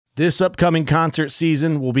This upcoming concert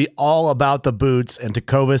season will be all about the boots, and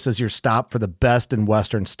Tecovas is your stop for the best in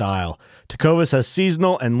Western style. Tecovas has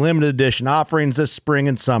seasonal and limited edition offerings this spring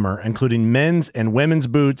and summer, including men's and women's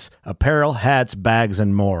boots, apparel, hats, bags,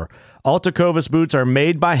 and more. All Tecovas boots are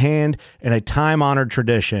made by hand in a time-honored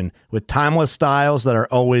tradition with timeless styles that are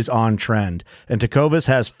always on trend. And Tecovas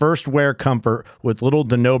has first wear comfort with little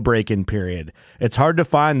to no break-in period. It's hard to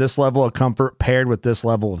find this level of comfort paired with this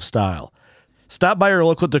level of style. Stop by your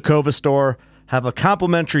local Tecovas store, have a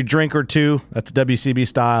complimentary drink or two, that's WCB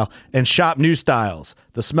style, and shop new styles.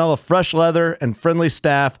 The smell of fresh leather and friendly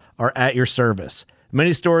staff are at your service.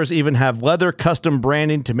 Many stores even have leather custom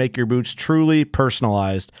branding to make your boots truly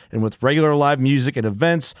personalized. And with regular live music and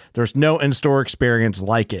events, there's no in-store experience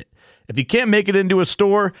like it. If you can't make it into a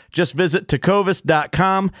store, just visit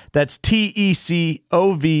tecovas.com. That's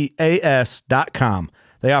TECOVAS.com.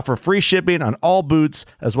 They offer free shipping on all boots,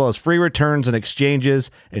 as well as free returns and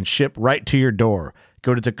exchanges, and ship right to your door.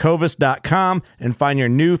 Go to tecovas.com and find your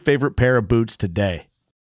new favorite pair of boots today.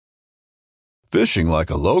 Fishing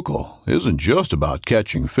like a local isn't just about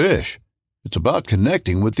catching fish. It's about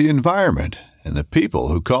connecting with the environment and the people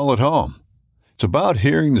who call it home. It's about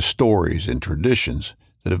hearing the stories and traditions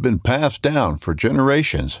that have been passed down for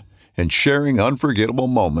generations and sharing unforgettable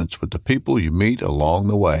moments with the people you meet along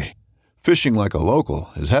the way. Fishing like a local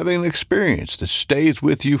is having an experience that stays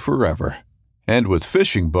with you forever. And with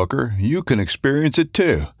Fishing Booker, you can experience it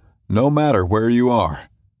too, no matter where you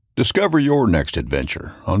are. Discover your next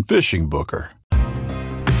adventure on Fishing Booker.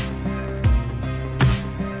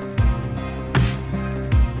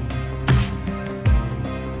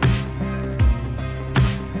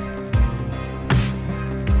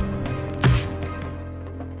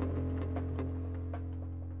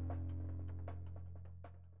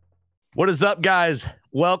 What is up, guys?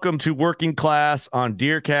 Welcome to Working Class on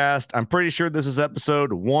DeerCast. I'm pretty sure this is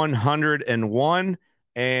episode 101,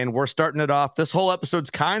 and we're starting it off. This whole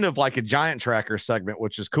episode's kind of like a giant tracker segment,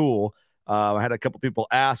 which is cool. I had a couple people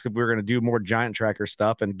ask if we were going to do more giant tracker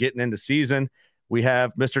stuff, and getting into season, we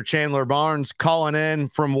have Mr. Chandler Barnes calling in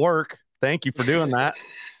from work. Thank you for doing that.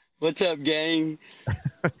 What's up, gang?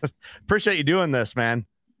 Appreciate you doing this, man.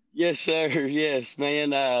 Yes, sir. Yes,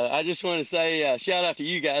 man. I just want to say shout out to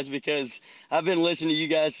you guys because I've been listening to you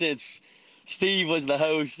guys since Steve was the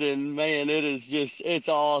host, and man, it's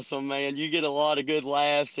awesome, man. You get a lot of good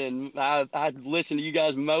laughs, and I listen to you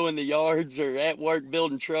guys mowing the yards or at work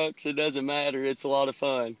building trucks. It doesn't matter. It's a lot of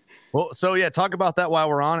fun. Well, so yeah, talk about that while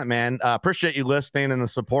we're on it, man. Appreciate you listening and the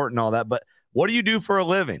support and all that, but what do you do for a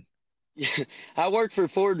living? I work for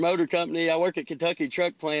Ford Motor Company. I work at Kentucky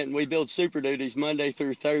Truck Plant, and we build Super Duties Monday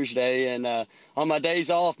through Thursday. And on my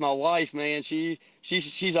days off, my wife, man, she's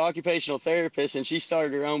an occupational therapist, and she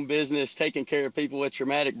started her own business taking care of people with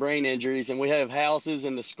traumatic brain injuries. And we have houses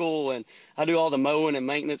in the school, and I do all the mowing and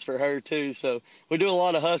maintenance for her too. So we do a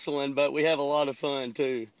lot of hustling, but we have a lot of fun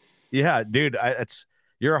too. Yeah, dude,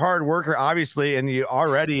 you're a hard worker, obviously, and you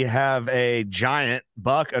already have a giant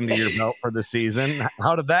buck under your belt for the season.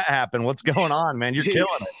 How did that happen? What's going on, man? You're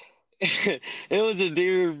killing it. It was a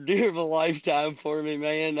deer of a lifetime for me,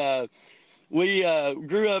 man. We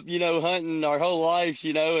grew up, hunting our whole lives,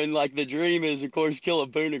 and like the dream is, of course, kill a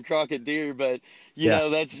Boone and Crockett deer, but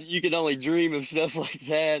you can only dream of stuff like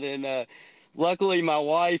that. And luckily, my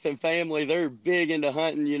wife and family, they're big into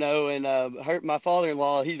hunting, and my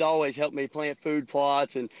father-in-law, he's always helped me plant food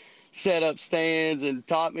plots and set up stands and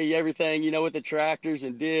taught me everything, with the tractors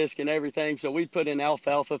and disc and everything. So we put in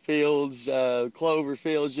alfalfa fields, clover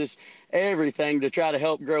fields, just everything to try to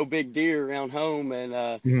help grow big deer around home.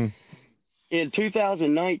 And in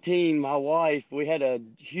 2019, my wife, we had a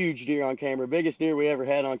huge deer on camera, biggest deer we ever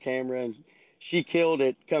had on camera, and she killed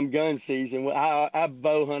it come gun season. I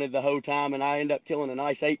bow hunted the whole time, and I ended up killing a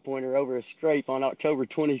nice 8-pointer over a scrape on October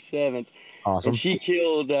 27th. Awesome. And she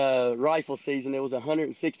killed rifle season. It was a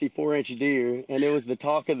 164-inch deer, and it was the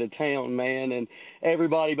talk of the town, man. And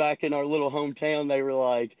everybody back in our little hometown, they were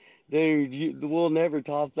like, dude, we'll never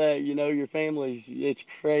top that. Your family's, it's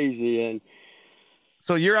crazy. And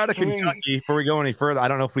so you're out of Kentucky. Before we go any further, I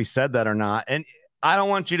don't know if we said that or not. And I don't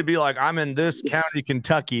want you to be like, I'm in this county,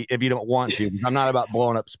 Kentucky, if you don't want to, because I'm not about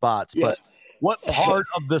blowing up spots. Yeah. But what part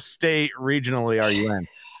of the state regionally are you in?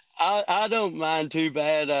 I don't mind too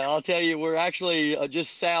bad. I'll tell you, we're actually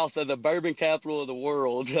just south of the bourbon capital of the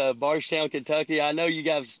world, Bardstown, Kentucky. I know you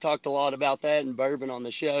guys talked a lot about that in bourbon on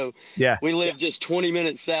the show. Yeah. We live just 20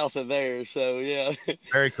 minutes south of there. So, yeah.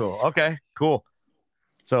 Very cool. Okay, cool.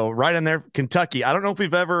 So right in there, Kentucky. I don't know if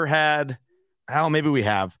we've ever had, maybe we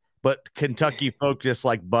have, but Kentucky focused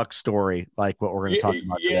like buck story, like what we're going to talk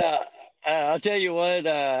about today. Yeah. I'll tell you what,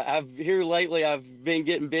 I've here lately, I've been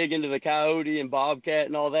getting big into the coyote and bobcat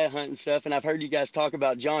and all that hunting stuff. And I've heard you guys talk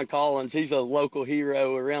about John Collins. He's a local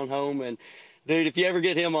hero around home. And dude, if you ever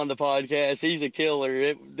get him on the podcast, he's a killer.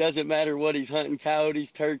 It doesn't matter what he's hunting,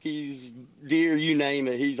 coyotes, turkeys, deer, you name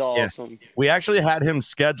it. He's Yeah. awesome. We actually had him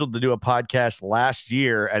scheduled to do a podcast last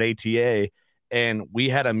year at ATA, and we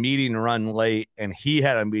had a meeting run late, and he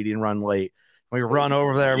had a meeting run late. We run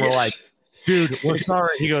over there, and we're like, dude, we're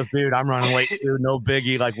sorry. He goes, dude, I'm running late too. No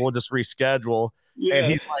biggie. Like, we'll just reschedule. Yeah.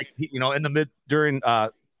 And he's like, in the during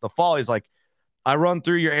the fall, he's like, I run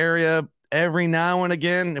through your area every now and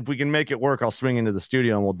again. If we can make it work, I'll swing into the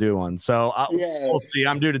studio and we'll do one. So we'll see.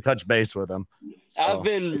 I'm due to touch base with him. So. I've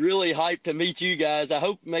been really hyped to meet you guys. I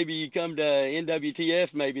hope maybe you come to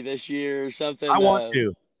NWTF maybe this year or something. I want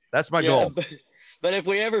to. That's my goal. But if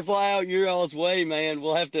we ever fly out your all's way, man,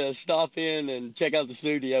 we'll have to stop in and check out the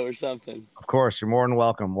studio or something. Of course, you're more than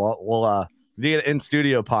welcome. We'll do an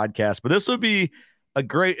in-studio podcast, but this would be a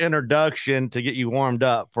great introduction to get you warmed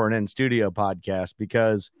up for an in-studio podcast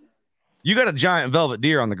because you got a giant velvet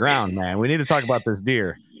deer on the ground, man. We need to talk about this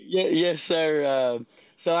deer. Yes, sir.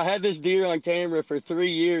 So I had this deer on camera for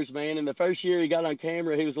 3 years, man. And the first year he got on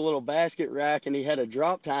camera, he was a little basket rack and he had a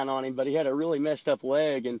drop tine on him, but he had a really messed up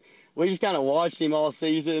leg. And we just kind of watched him all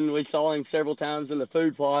season. We saw him several times in the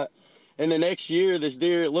food plot. And the next year, this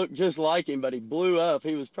deer looked just like him, but he blew up.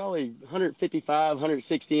 He was probably 155,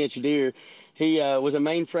 160-inch deer. He was a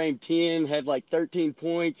mainframe 10, had like 13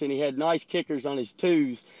 points, and he had nice kickers on his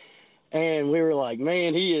twos. And we were like,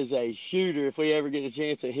 man, he is a shooter if we ever get a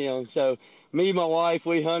chance at him. So me, my wife,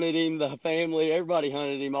 we hunted him, the family, everybody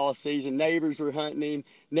hunted him all season. Neighbors were hunting him.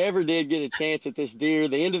 Never did get a chance at this deer.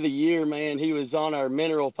 The end of the year, man, he was on our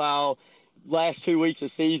mineral pile last 2 weeks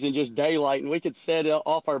of season, just daylight. And we could set it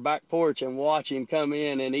off our back porch and watch him come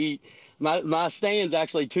in and eat. My stand's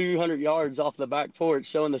actually 200 yards off the back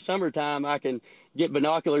porch. So in the summertime, I can get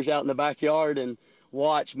binoculars out in the backyard and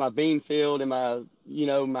watch my bean field and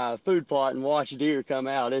my food plot and watch deer come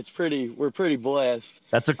out. We're pretty blessed.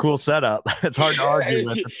 That's a cool setup. It's hard to argue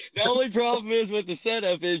with. The only problem is with the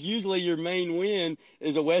setup is usually your main wind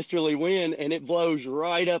is a westerly wind and it blows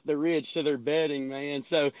right up the ridge to their bedding, man.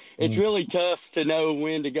 So it's really tough to know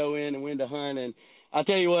when to go in and when to hunt. And I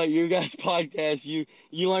tell you what, your guys' podcast, you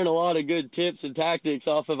learn a lot of good tips and tactics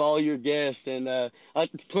off of all your guests. And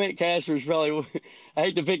Clint Casper's probably, I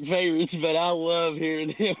hate to pick favorites, but I love hearing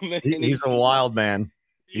him. Man. He's a wild man.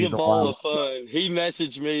 He's a ball of fun. He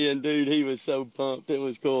messaged me, and dude, he was so pumped. It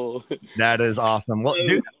was cool. That is awesome. Well,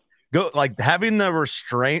 dude, like having the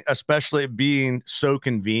restraint, especially being so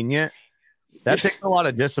convenient, that takes a lot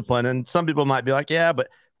of discipline. And some people might be like, yeah, but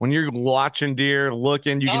when you're watching deer,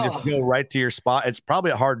 looking, you can just go right to your spot. It's probably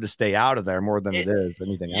hard to stay out of there more than it is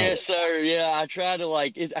anything else. Yes, sir. Yeah, I try to I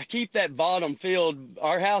keep that bottom field.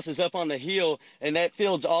 Our house is up on the hill, and that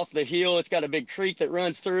field's off the hill. It's got a big creek that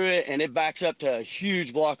runs through it, and it backs up to a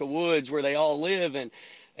huge block of woods where they all live.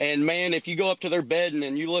 And man, if you go up to their bedding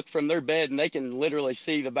and you look from their bed, and they can literally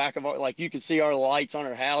see the back of you can see our lights on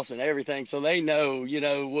our house and everything. So they know,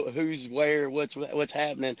 who's where, what's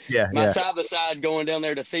happening. Yeah. My side by side going down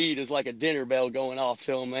there to feed is like a dinner bell going off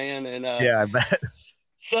to them, man. And yeah, I bet.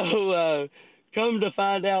 So come to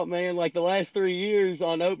find out, man, like the last 3 years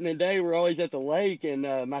on opening day, we're always at the lake, and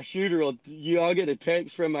my shooter I'll get a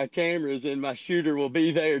text from my cameras, and my shooter will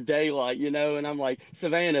be there daylight, and I'm like,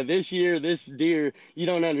 Savannah, this year, this deer, you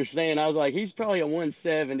don't understand. I was like, he's probably a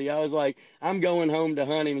 170. I was like, I'm going home to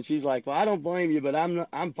hunt him, and she's like, well, I don't blame you, but I'm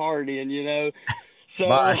partying, So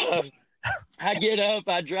I get up,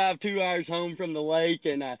 I drive 2 hours home from the lake,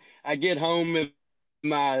 and I get home, and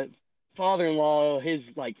my father-in-law,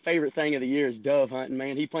 his favorite thing of the year is dove hunting,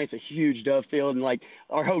 man. He plants a huge dove field, and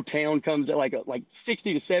our whole town comes at like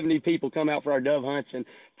 60 to 70 people come out for our dove hunts and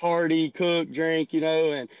party, cook, drink,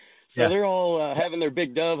 and so they're all having their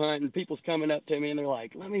big dove hunt, and people's coming up to me and they're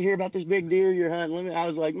like, let me hear about this big deer you're hunting. I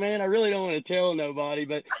was like, man, I really don't want to tell nobody,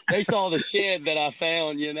 but they saw the shed that I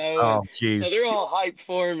found, Oh, geez. So they're all hyped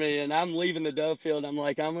for me, and I'm leaving the dove field. I'm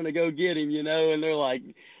like, I'm going to go get him, and they're like,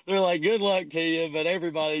 good luck to you. But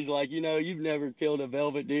everybody's like, you've never killed a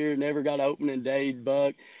velvet deer, never got opening day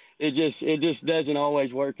buck. It just doesn't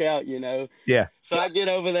always work out, Yeah. So I get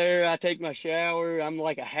over there, I take my shower. I'm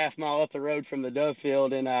like a half mile up the road from the dove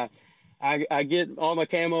field, and I get all my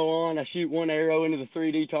camo on. I shoot one arrow into the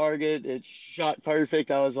 3D target. It's shot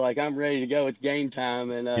perfect. I was like, I'm ready to go. It's game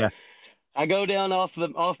time. And I go down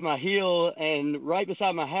off my hill, and right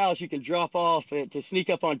beside my house, you can drop off to sneak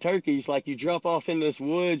up on turkeys. Like you drop off in this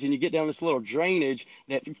woods, and you get down this little drainage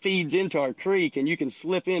that feeds into our creek, and you can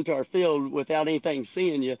slip into our field without anything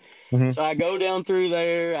seeing you. Hmm. So I go down through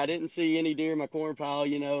there. I didn't see any deer in my corn pile,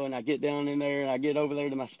 and I get down in there, and I get over there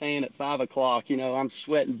to my stand at 5 o'clock. I'm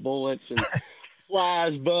sweating bullets and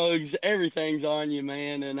flies, bugs, everything's on you,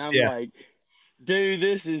 man. And I'm Yeah. like, dude,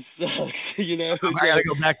 this is sucks. I got to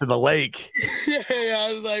go back to the lake. Yeah,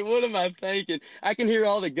 I was like, what am I thinking? I can hear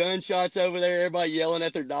all the gunshots over there, everybody yelling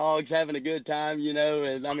at their dogs, having a good time,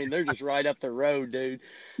 and I mean, they're just right up the road, dude.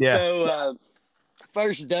 Yeah. So,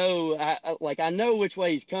 first doe, I know which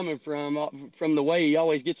way he's coming from the way he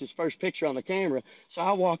always gets his first picture on the camera. So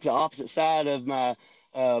I walk the opposite side of my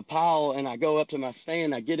pile, and I go up to my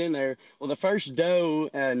stand. I get in there. Well, the first doe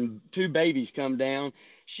and two babies come down.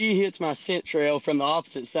 She hits my scent trail from the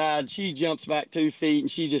opposite side. She jumps back 2 feet, and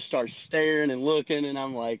she just starts staring and looking. And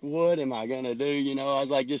I'm like, what am I gonna do? I was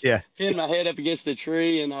like, just Yeah. pin my head up against the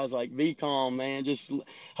tree, and I was like, be calm, man. Just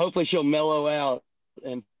hopefully she'll mellow out.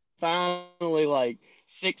 And finally, like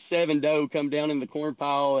 6, 7 doe come down in the corn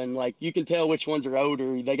pile, and like you can tell which ones are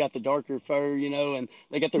older. They got the darker fur, and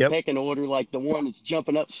they got their Yep. pecking order. Like the one that's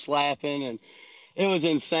jumping up, slapping, and it was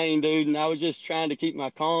insane, dude. And I was just trying to keep my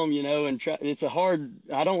calm, and it's a hard.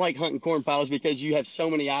 I don't like hunting corn piles because you have so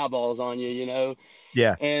many eyeballs on you.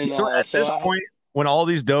 Yeah. And So at so this point, when all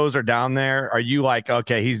these does are down there, are you like,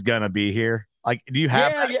 okay, he's gonna be here? Like, do you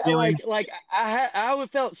have yeah, that yeah, feeling? like I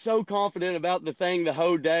felt so confident about the thing the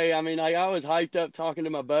whole day. I mean, like I was hyped up talking to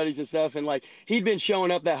my buddies and stuff, and like he'd been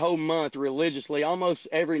showing up that whole month religiously, almost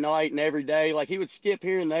every night and every day. Like he would skip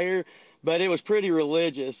here and there, but it was pretty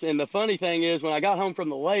religious. And the funny thing is, when I got home from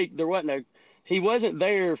the lake, he wasn't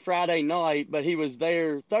there Friday night, but he was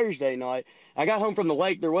there Thursday night. I got home from the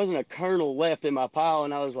lake, there wasn't a kernel left in my pile,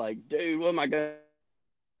 and I was like, dude, what am I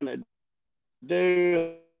gonna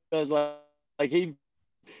do? I was like he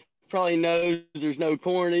probably knows there's no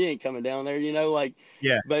corn. He ain't coming down there, like,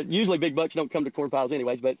 Yeah. but usually big bucks don't come to corn piles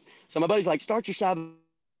anyways. But so my buddy's like, start your side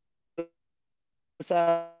by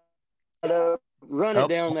side up, run it Oh,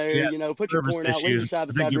 down there, yeah. put your Service corn out, leave issues. your side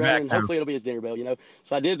by I think side you're running, back and now. hopefully it'll be his dinner bell.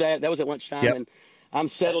 So I did that. That was at lunchtime, Yep. and I'm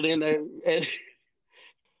settled in there. And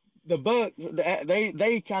the buck,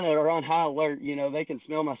 they kind of are on high alert. They can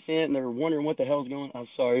smell my scent, and they're wondering what the hell's going. I'm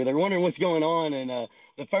sorry, they're wondering what's going on. And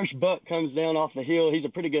the first buck comes down off the hill. He's a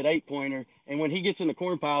pretty good 8 pointer, and when he gets in the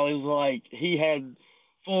corn pile, it's like he had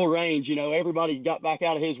full range. Everybody got back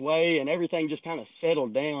out of his way, and everything just kind of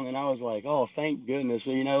settled down. And I was like, oh, thank goodness.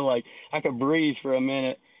 Like I could breathe for a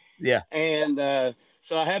minute. Yeah. And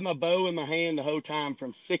so I had my bow in my hand the whole time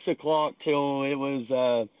from 6 o'clock till it was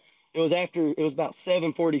about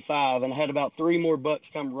 7:45, and I had about three more bucks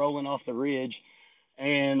come rolling off the ridge,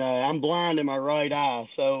 and I'm blind in my right eye,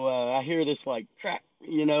 so I hear this like crack,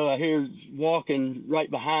 I hear walking right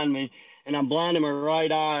behind me, and I'm blind in my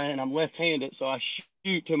right eye, and I'm left-handed, so I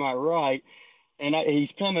shoot to my right, and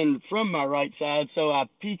he's coming from my right side, so I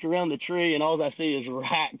peek around the tree, and all I see is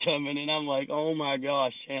rat coming, and I'm like, oh my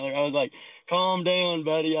gosh, Chandler. I was like, calm down,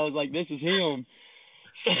 buddy. I was like, this is him.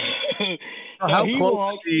 So, so How he close is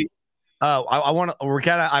walks. he? I want to.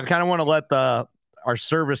 I kind of want to let our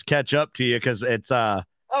service catch up to you because it's Oh,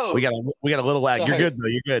 we got a little lag. You're sorry. good though.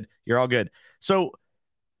 You're good. You're all good. So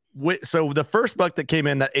so the first buck that came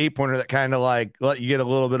in, that 8 pointer that kind of like let you get a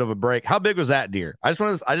little bit of a break. How big was that deer? I just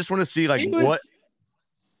want to see like He what. was,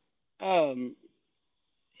 um,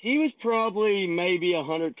 he was probably maybe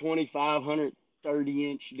 125,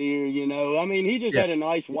 130-inch deer. I mean, he just Yeah. had a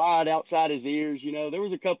nice wide outside his ears. There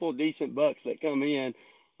was a couple of decent bucks that come in,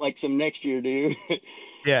 like some next year deer.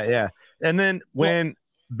 Yeah. Yeah. And then Well, when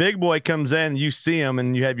Big Boy comes in, you see him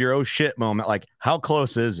and you have your oh shit moment. Like, how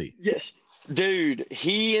close is he? yes, dude,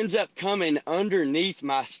 he ends up coming underneath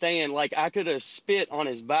my stand. Like I could have spit on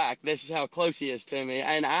his back. This is how close he is to me,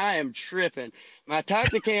 and I am tripping. My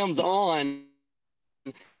Tacticam's on,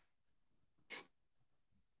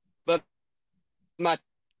 but my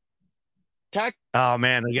tac. Oh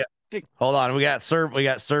man, hold on. We got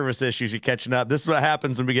service issues. You're catching up. This is what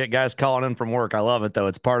happens when we get guys calling in from work. I love it though.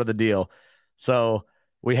 It's part of the deal. So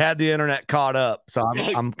we had the internet caught up. So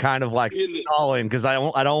I'm kind of like stalling because I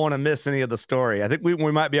don't want to miss any of the story. I think we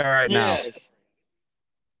might be all right now. Yes.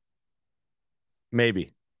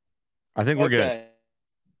 Maybe. I think we're good.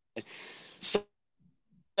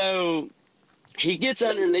 So he gets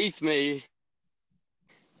underneath me.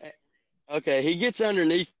 Okay, he gets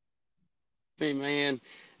underneath me, man.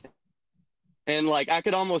 And like I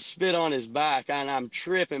could almost spit on his back, and I'm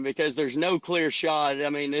tripping because there's no clear shot. I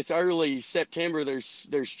mean, it's early September. There's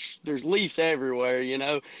leaves everywhere,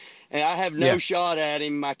 and I have Yeah. no shot at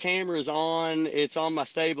him. My camera's on, it's on my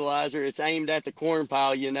stabilizer, it's aimed at the corn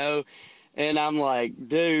pile, and I'm like,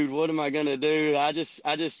 dude, what am I gonna do? I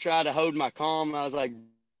just try to hold my calm. I was like,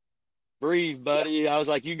 breathe, buddy. I was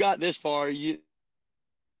like, you got this far.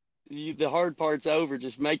 The hard part's over.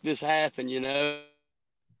 Just make this happen.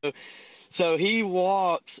 So he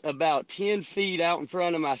walks about 10 feet out in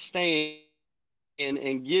front of my stand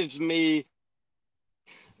and gives me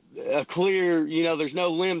a clear, there's no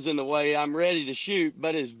limbs in the way. I'm ready to shoot,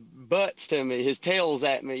 but his butt's to me, his tail's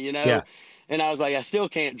at me. Yeah. And I was like, I still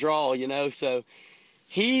can't draw. So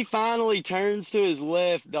he finally turns to his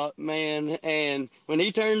left, man. And when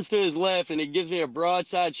he turns to his left and he gives me a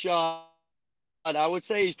broadside shot, I would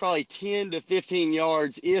say he's probably 10 to 15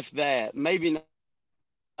 yards, if that, maybe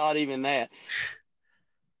not even that.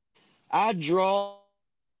 I draw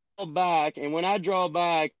back, and when I draw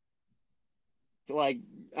back, like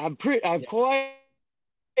I'm quiet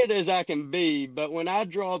as I can be, but when I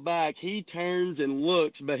draw back, he turns and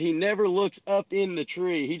looks, but he never looks up in the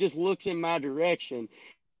tree. He just looks in my direction,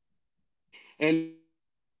 and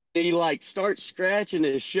he like starts scratching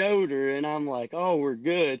his shoulder, and I'm like, oh, we're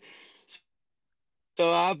good. So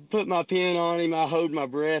I put my pin on him. I hold my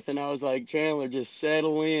breath, and I was like, Chandler, just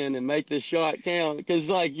settle in and make the shot count. Because,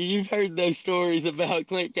 like, you've heard those stories about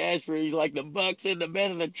Clint Casper. He's like, the buck's in the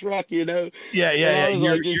bed of the truck. Yeah. Yeah. And Yeah. I was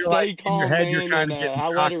like, just You're like stay in your calm, head, you're man. kind And of getting I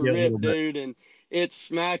let her cocky a rip, little bit. dude. And it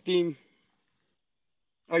smacked him.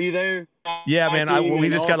 Are you there? Yeah, man. Smacked him, We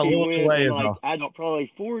and just got off a he little went. delay And, is like, all. I got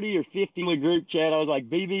probably 40 or 50 in the group chat. I was like,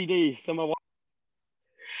 BBD.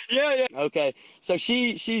 Yeah, yeah. Okay. So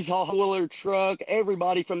she's hauling her truck.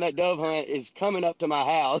 Everybody from that dove hunt is coming up to my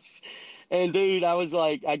house. And dude, I was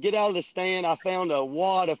like, I get out of the stand, I found a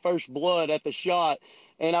wad of first blood at the shot.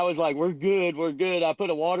 And I was like, we're good, we're good. I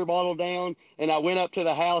put a water bottle down and I went up to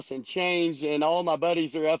the house and changed, and all my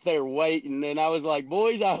buddies are up there waiting. And I was like,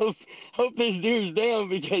 boys, I hope this dude's down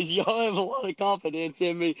because y'all have a lot of confidence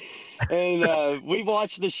in me. And we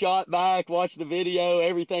watched the shot back, watched the video.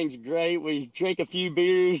 Everything's great. We drink a few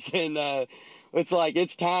beers, and it's like,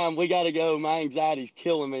 it's time. We got to go. My anxiety's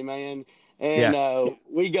killing me, man. Yeah. And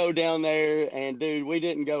we go down there, and dude, we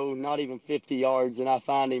didn't go not even 50 yards, and I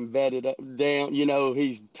find him bedded up down.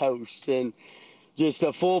 He's toast, and just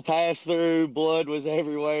a full pass through. Blood was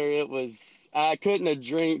everywhere. I couldn't have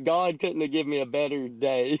dreamed. God couldn't have given me a better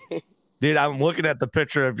day. Dude, I'm looking at the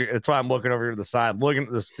picture of you. That's why I'm looking over to the side, looking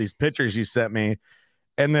at these pictures you sent me.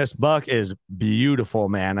 And this buck is beautiful,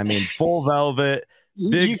 man. I mean, full velvet,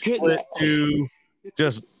 big You couldn't. split too,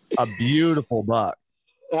 just a beautiful buck.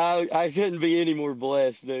 I couldn't be any more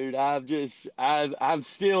blessed, dude. I'm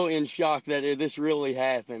still in shock that this really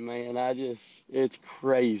happened, man. It's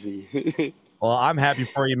crazy. Well, I'm happy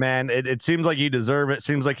for you, man. It seems like you deserve it.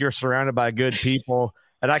 Seems like you're surrounded by good people.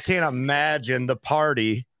 And I can't imagine the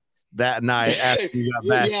party that night after you got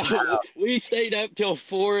back. Yeah, we stayed up till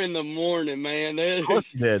 4 in the morning, man. Of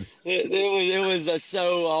course you did. It was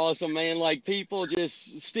so awesome, man. Like, people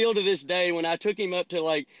just still to this day, when I took him up to,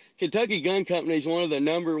 like, Kentucky Gun Company is one of the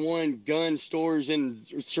 #1 gun stores in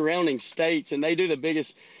surrounding states, and they do the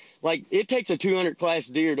biggest. Like, it takes a 200 class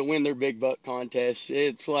deer to win their big buck contest.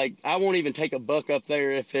 It's like, I won't even take a buck up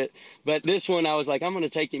there but this one, I was like, I'm going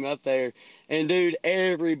to take him up there. And dude,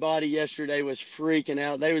 everybody yesterday was freaking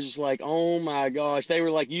out. They was just like, oh my gosh. They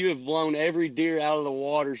were like, you have blown every deer out of the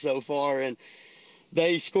water so far. And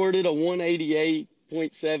they scored it a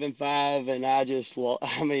 188.75, and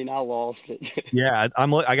I lost it. Yeah,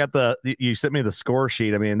 I got you sent me the score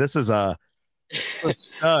sheet. I mean, this is a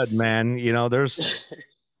stud, man. There's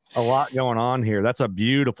a lot going on here. That's a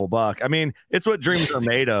beautiful buck. I mean, it's what dreams are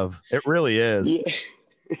made of. It really is. Yeah.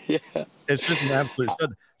 Yeah. It's just an absolute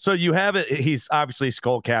stud. So you have it. He's obviously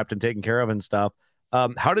skull capped and taken care of and stuff.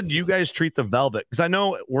 How did you guys treat the velvet? Because I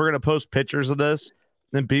know we're going to post pictures of this,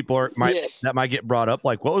 and people that might get brought up.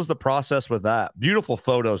 Like, what was the process with that? Beautiful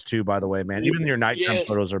photos too, by the way, man. Even your nighttime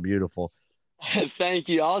photos are beautiful. Thank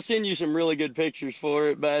you. I'll send you some really good pictures for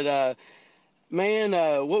it. But man,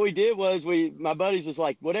 what we did was my buddies was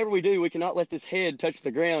like, whatever we do, we cannot let this head touch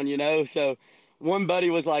the ground. So one buddy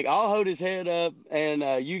was like, I'll hold his head up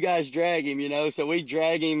and you guys drag him. So we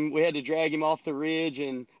drag him. We had to drag him off the ridge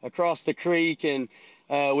and across the creek, and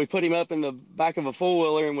we put him up in the back of a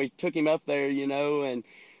four-wheeler, and we took him up there, and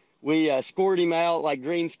we scored him out, like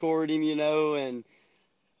green scored him, and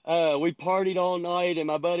we partied all night. And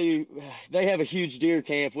my buddy, they have a huge deer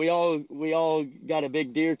camp. We all got a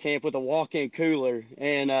big deer camp with a walk-in cooler,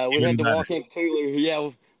 and we had the walk-in cooler. Yeah,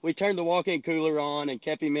 we turned the walk-in cooler on and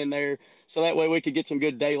kept him in there so that way we could get some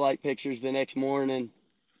good daylight pictures the next morning.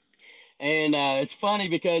 And it's funny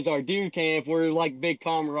because our deer camp, we're like big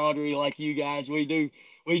camaraderie, like you guys. We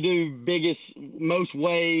do biggest, most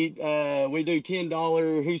weight. We do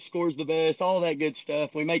 $10, who scores the best, all that good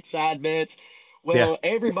stuff. We make side bets. Yeah. Well,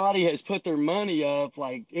 everybody has put their money up.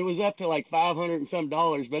 Like it was up to like 500 and some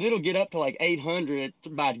dollars, but it'll get up to like 800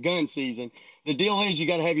 by gun season. The deal is you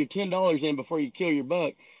got to have your $10 in before you kill your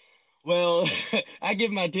buck. Well, I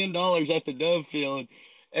give my $10 at the dove field,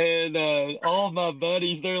 and all of my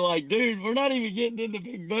buddies, they're like, "Dude, we're not even getting in the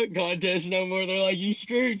big buck contest no more." They're like, "You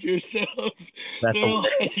screwed yourself." That's They're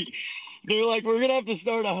hilarious. like, they're like, "We're gonna have to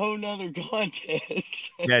start a whole nother contest."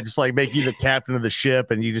 Yeah, just like make you the captain of the ship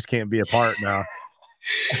and you just can't be a part now.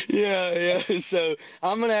 Yeah, yeah. So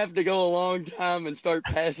I'm gonna have to go a long time and start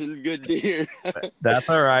passing good deer. That's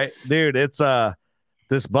all right. Dude, it's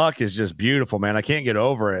this buck is just beautiful, man. I can't get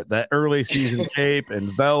over it. That early season cape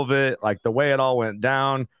and velvet, like the way it all went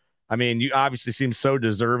down. I mean, you obviously seem so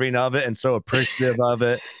deserving of it and so appreciative of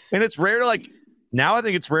it. And it's rare to like now I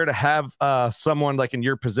think it's rare to have someone like in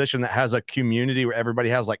your position that has a community where everybody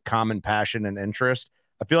has like common passion and interest.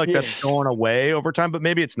 I feel like that's Yes. going away over time, but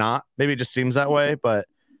maybe it's not. Maybe it just seems that way, but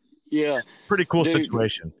Yeah, it's a pretty cool dude.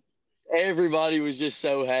 situation. Everybody was just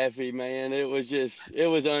so happy, man. It was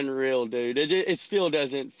unreal, dude. It still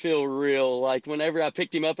doesn't feel real. Like whenever I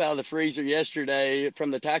picked him up out of the freezer yesterday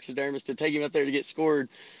from the taxidermist to take him up there to get scored,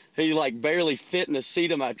 he like barely fit in the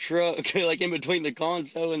seat of my truck, like in between the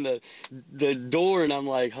console and the door, and I'm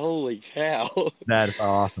like, holy cow. That is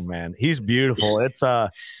awesome, man. He's beautiful. It's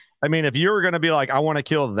I mean, if you were gonna be like, I want to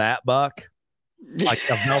kill that buck, like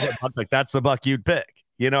a velvet buck, like that's the buck you'd pick.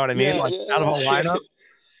 You know what I mean? Yeah, Like yeah. out of a lineup.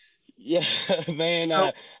 Yeah, man.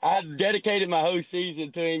 So, I dedicated my whole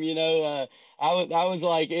season to him. I was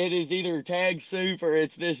like, it is either tag soup or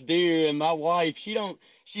it's this deer. And my wife, she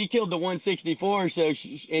killed the 164. So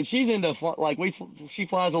she's into like she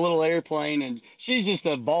flies a little airplane and she's just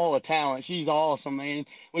a ball of talent. She's awesome, man.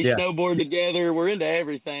 We yeah, snowboard together. We're into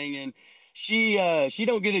everything. And she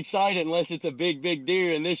don't get excited unless it's a big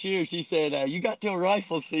deer. And this year she said, you got till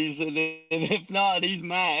rifle season, and if not, he's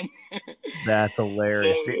mine. that's So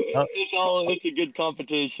hilarious. it's a good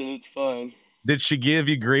competition. It's fun. Did she give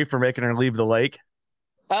you grief for making her leave the lake?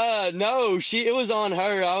 No, it was on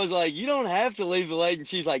her. I was like, you don't have to leave the lake. And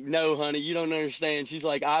she's like, no, honey, you don't understand. She's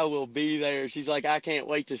like, I will be there. She's like, I can't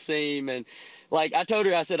wait to see him. And like, I told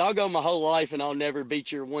her, I said, I'll go my whole life and I'll never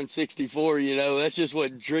beat your 164. That's just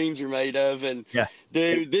what dreams are made of. And Yeah,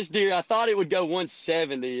 dude, this deer, I thought it would go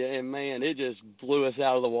 170, and man, it just blew us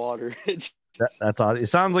out of the water. that's awesome. It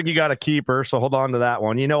sounds like you got a keeper, so hold on to that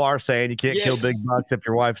one. You know our saying, you can't kill big Yes. bucks if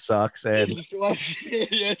your wife sucks. And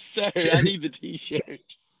Yes, sir. I need the t-shirt.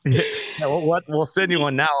 yeah, we'll send you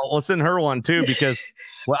one now. We'll send her one too, because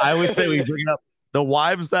I always say we bring up the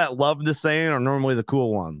wives that love the saying are normally the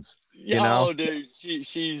cool ones. You know? Oh, dude, she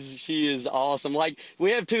is awesome. Like we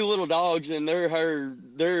have two little dogs, and they're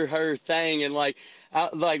her thing, and I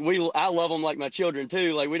love them like my children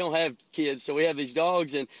too. Like we don't have kids, so we have these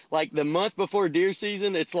dogs, and like the month before deer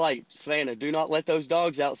season, it's like, Savannah, do not let those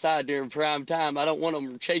dogs outside during prime time. I don't want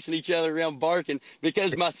them chasing each other around barking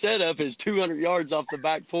because my setup is 200 yards off the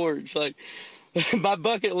back porch. Like my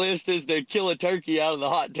bucket list is to kill a turkey out of the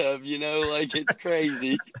hot tub. Like it's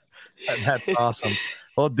crazy. That's awesome.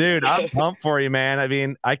 Well, dude, I'm pumped for you, man. I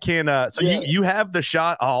mean, I can't. So Yeah. you have the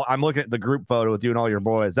shot. Oh, I'm looking at the group photo with you and all your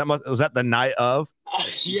boys. Was that the night of?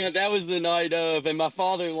 Yeah, that was the night of, and my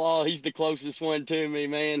father-in-law, he's the closest one to me,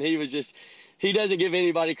 man. He doesn't give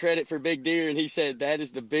anybody credit for big deer, and he said, that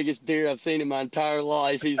is the biggest deer I've seen in my entire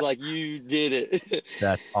life. He's like, you did it.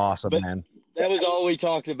 That's awesome, But man. that was all we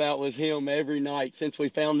talked about was him every night since we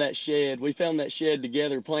found that shed. We found that shed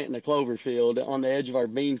together planting a clover field on the edge of our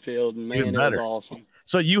bean field, and Even man, it was better. awesome.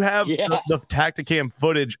 So you have Yeah. the Tacticam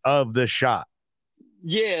footage of this shot.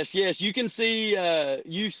 Yes, you can see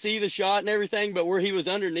you see the shot and everything, but where he was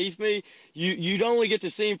underneath me, you'd only get to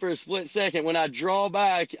see him for a split second. When I draw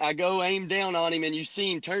back, I go aim down on him, and you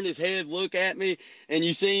see him turn his head, look at me, and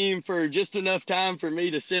you see him for just enough time for me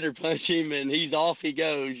to center punch him, and he's off he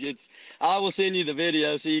goes. I will send you the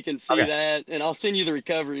video so you can see that, and I'll send you the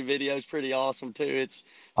recovery video. It's pretty awesome too. It's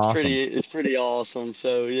Awesome. it's pretty awesome.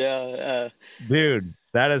 So yeah, Dude,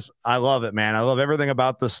 I love it, man. I love everything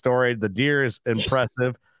about the story. The deer is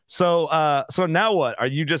impressive. So now what? Are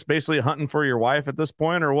you just basically hunting for your wife at this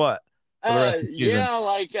point, or what? For the rest of the season?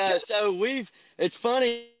 Yeah, so it's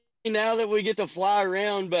funny now that we get to fly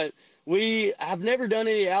around, but I've never done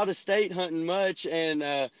any out of state hunting much,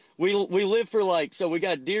 and we live for so we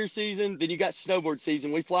got deer season, then you got snowboard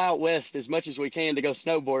season. We fly out west as much as we can to go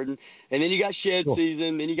snowboarding, and then you got shed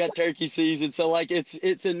season, then you got turkey season. So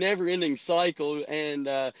it's a never ending cycle, and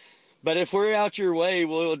But if we're out your way,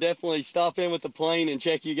 we'll definitely stop in with the plane and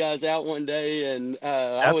check you guys out one day. And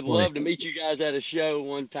I would Definitely. love to meet you guys at a show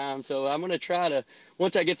one time. So I'm going to try to,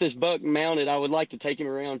 once I get this buck mounted, I would like to take him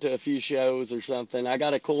around to a few shows or something. I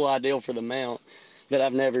got a cool idea for the mount that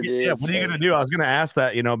I've never Yeah. did. What are you So going to do? I was going to ask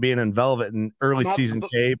that, being in velvet and early my, season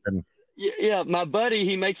cape and yeah, my buddy,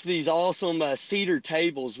 he makes these awesome cedar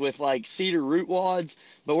tables with like cedar root wads,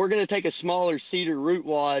 but we're going to take a smaller cedar root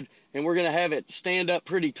wad and we're going to have it stand up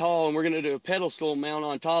pretty tall, and we're going to do a pedestal mount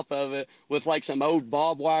on top of it with like some old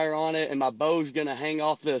bob wire on it, and my bow's going to hang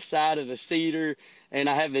off the side of the cedar, and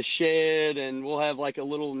I have the shed, and we'll have like a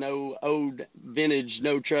little no old vintage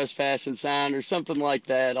no trespassing sign or something like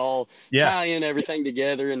that. I'll yeah, tie in everything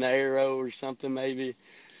together in the arrow or something maybe.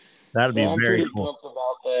 that'd So be I'm very pretty cool. pumped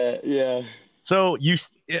about that. Yeah. So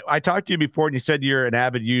I talked to you before and you said you're an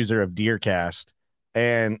avid user of DeerCast,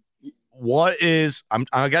 and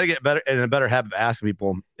I got to get better in a better habit of asking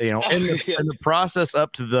people, in the process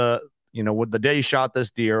up to the, with the day you shot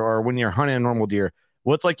this deer or when you're hunting a normal deer,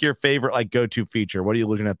 what's like your favorite, like go-to feature? What are you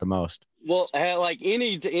looking at the most? Well, like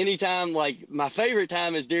any time, like my favorite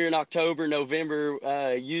time is during October, November,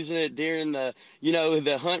 using it during the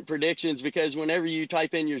hunt predictions, because whenever you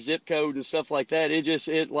type in your zip code and stuff like that,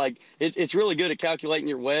 it's really good at calculating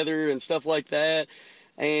your weather and stuff like that.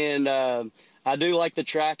 And I do like the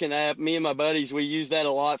tracking app. Me and my buddies, we use that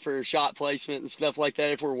a lot for shot placement and stuff like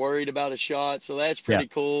that if we're worried about a shot. So that's Yeah. pretty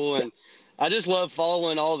cool. And I just love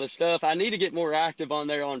following all the stuff. I need to get more active on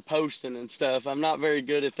there on posting and stuff. I'm not very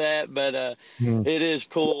good at that, but Mhm. it is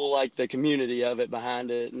cool, like the community of it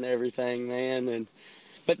behind it and everything, man. And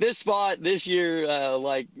but this spot this year,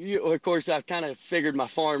 of course, I've kind of figured my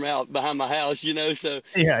farm out behind my house, So,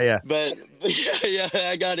 Yeah. but yeah,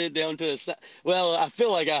 I got it down to well, I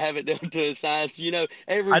feel like I have it down to a science.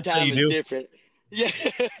 Every I'd say time you is do. different. Yeah,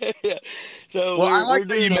 yeah. So Well, I like we're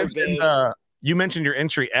that doing our best. you mentioned your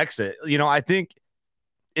entry exit. I think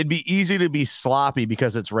it'd be easy to be sloppy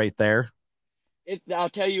because it's right there. I'll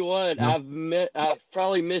tell you what, Mhm. I've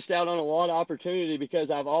probably missed out on a lot of opportunity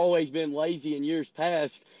because I've always been lazy in years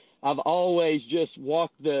past. I've always just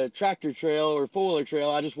walked the tractor trail or foiler trail.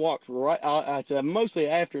 I just walked right. It's a mostly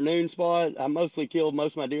afternoon spot. I mostly killed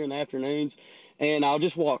most of my deer in the afternoons, and I'll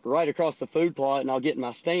just walk right across the food plot and I'll get in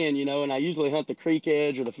my stand, and I usually hunt the creek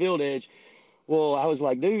edge or the field edge. Well, I was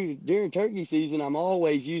like, dude, during turkey season, I'm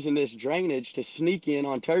always using this drainage to sneak in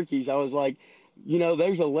on turkeys. I was like,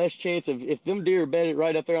 there's a less chance of if them deer are bedded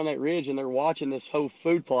right up there on that ridge and they're watching this whole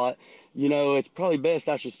food plot, it's probably best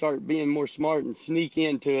I should start being more smart and sneak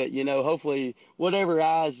into it. Hopefully whatever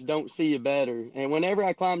eyes don't see you better. And whenever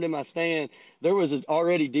I climbed in my stand, there was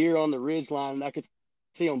already deer on the ridge line, and I could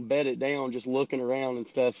see them bedded down just looking around and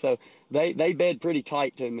stuff. So they bed pretty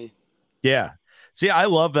tight to me. Yeah. See, I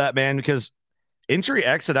love that, man, because entry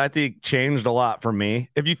exit, I think, changed a lot for me.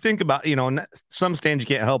 If you think about, some stands you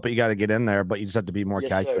can't help it, you got to get in there, but you just have to be more Yes,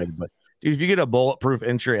 sir. calculated. But dude, if you get a bulletproof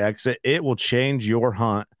entry exit, it will change your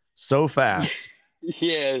hunt so fast.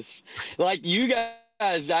 Yes. Like you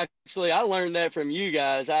guys, actually, I learned that from you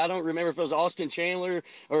guys. I don't remember if it was Austin Chandler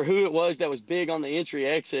or who it was that was big on the entry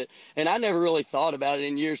exit. And I never really thought about it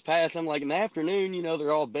in years past. I'm like, in the afternoon,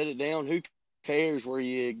 they're all bedded down. Who cares where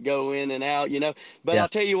you go in and out, But Yeah. I'll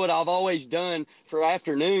tell you what I've always done for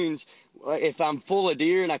afternoons. If I'm full of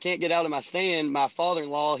deer and I can't get out of my stand, my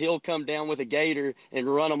father-in-law, he'll come down with a gator and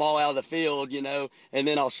run them all out of the field, and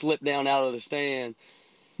then I'll slip down out of the stand.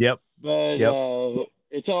 Yep. But Yep.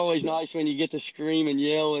 it's always nice when you get to scream and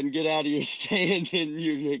yell and get out of your stand and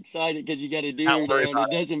you're excited because you got a Not deer worried down.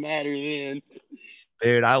 about It doesn't matter then. it.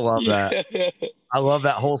 Dude, I love that. Yeah. I love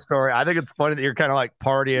that whole story. I think it's funny that you're kind of like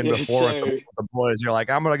partying Yes, before with sir. the boys. You're like,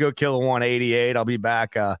 I'm going to go kill a 188. I'll be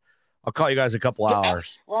back. I'll call you guys a couple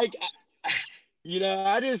hours. Like,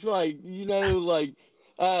 I just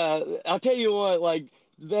I'll tell you what, like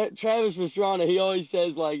that Travis Pastrana, he always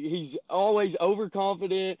says like he's always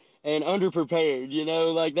overconfident and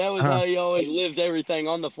underprepared, like that was Uh-huh. how he always lives everything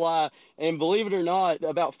on the fly. And believe it or not,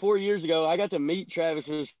 about 4 years ago, I got to meet Travis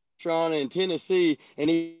Pastrana in Tennessee, and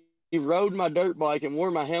he rode my dirt bike and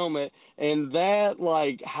wore my helmet, and that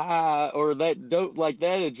like high or that dope, like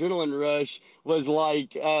that adrenaline rush was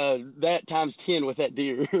like that times 10 with that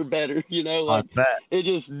deer or better, I like bet. it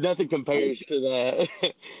just nothing compares to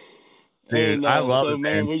that. Dude, And I love so it,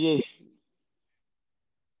 man, man.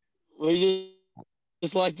 we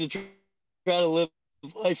just like to try to live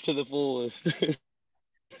life to the fullest.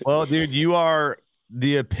 Well, dude, you are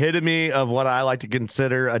the epitome of what I like to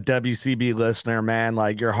consider a WCB listener, man.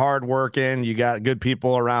 Like you're hardworking, you got good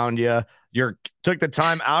people around you. You're took the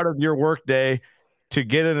time out of your work day to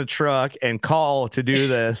get in a truck and call to do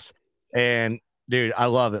this. And Dude, I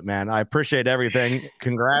love it, man. I appreciate everything.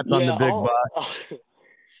 Congrats on the big buck.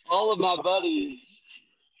 All of my buddies.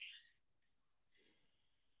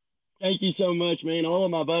 Thank you so much, man. All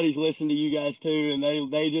of my buddies listen to you guys too,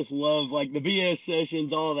 and they just love like the BS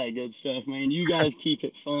sessions, all that good stuff, man. You guys keep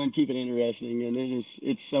it fun, keep it interesting, and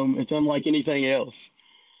it's unlike anything else.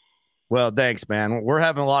 Well, thanks, man. We're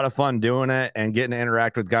having a lot of fun doing it and getting to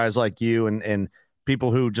interact with guys like you and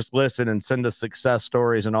people who just listen and send us success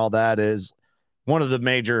stories, and all that is one of the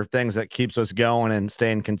major things that keeps us going and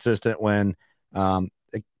staying consistent when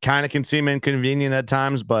it kind of can seem inconvenient at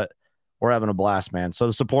times, but we're having a blast, man. So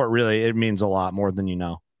the support really, it means a lot more than you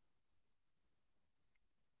know.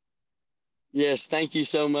 Yes, thank you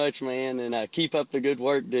so much, man, and keep up the good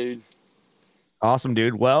work, dude. Awesome,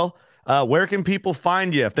 dude. Well, where can people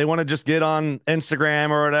find you if they want to just get on Instagram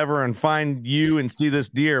or whatever and find you and see this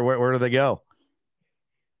deer? Where do they go?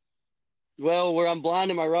 Well, where I'm blind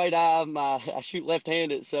in my right eye, I shoot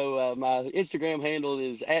left-handed, so my Instagram handle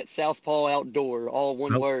is @SouthpawOutdoor, all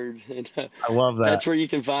one word. And, I love that. That's where you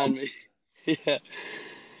can find me. Yeah.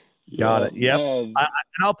 Got it. Yep. And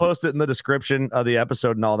I'll post it in the description of the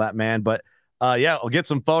episode and all that, man. But yeah, we'll get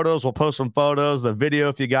some photos. We'll post some photos. The video,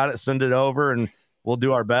 if you got it, send it over, and we'll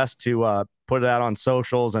do our best to put it out on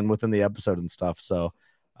socials and within the episode and stuff. So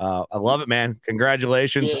I love it, man.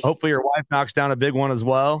 Congratulations. Yes. Hopefully your wife knocks down a big one as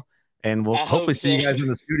well. And we'll hopefully see you guys in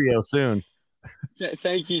the studio soon.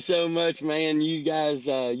 Thank you so much, man. You guys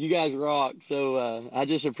rock. So I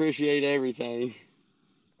just appreciate everything.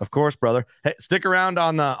 Of course, brother. Hey, stick around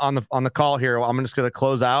on the call here. I'm just going to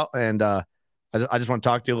close out, and I just want to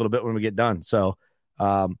talk to you a little bit when we get done. So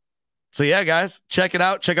yeah, guys, check it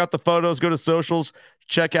out. Check out the photos. Go to socials.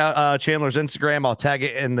 Check out Chandler's Instagram. I'll tag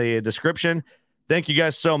it in the description. Thank you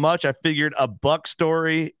guys so much. I figured a buck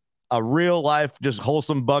story, a real life, just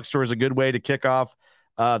wholesome buck story is a good way to kick off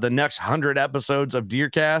the next 100 episodes of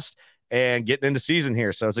DeerCast and getting into season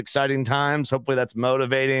here. So it's exciting times. Hopefully that's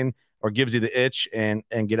motivating or gives you the itch and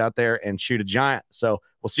get out there and shoot a giant. So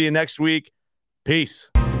we'll see you next week. Peace.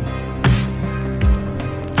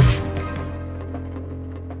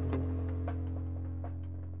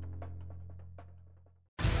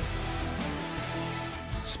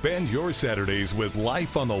 Spend your Saturdays with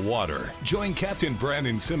life on the water. Join Captain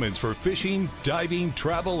Brandon Simmons for fishing, diving,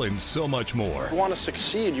 travel, and so much more. You want to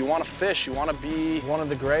succeed, you want to fish, you want to be one of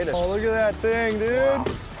the greatest. Oh, look at that thing,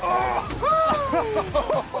 dude. Wow.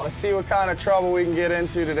 Oh. Let's see what kind of trouble we can get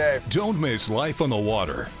into today. Don't miss Life on the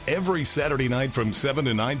Water every Saturday night from 7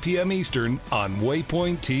 to 9 p.m. Eastern on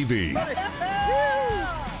Waypoint TV.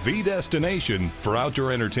 The destination for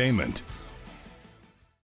outdoor entertainment.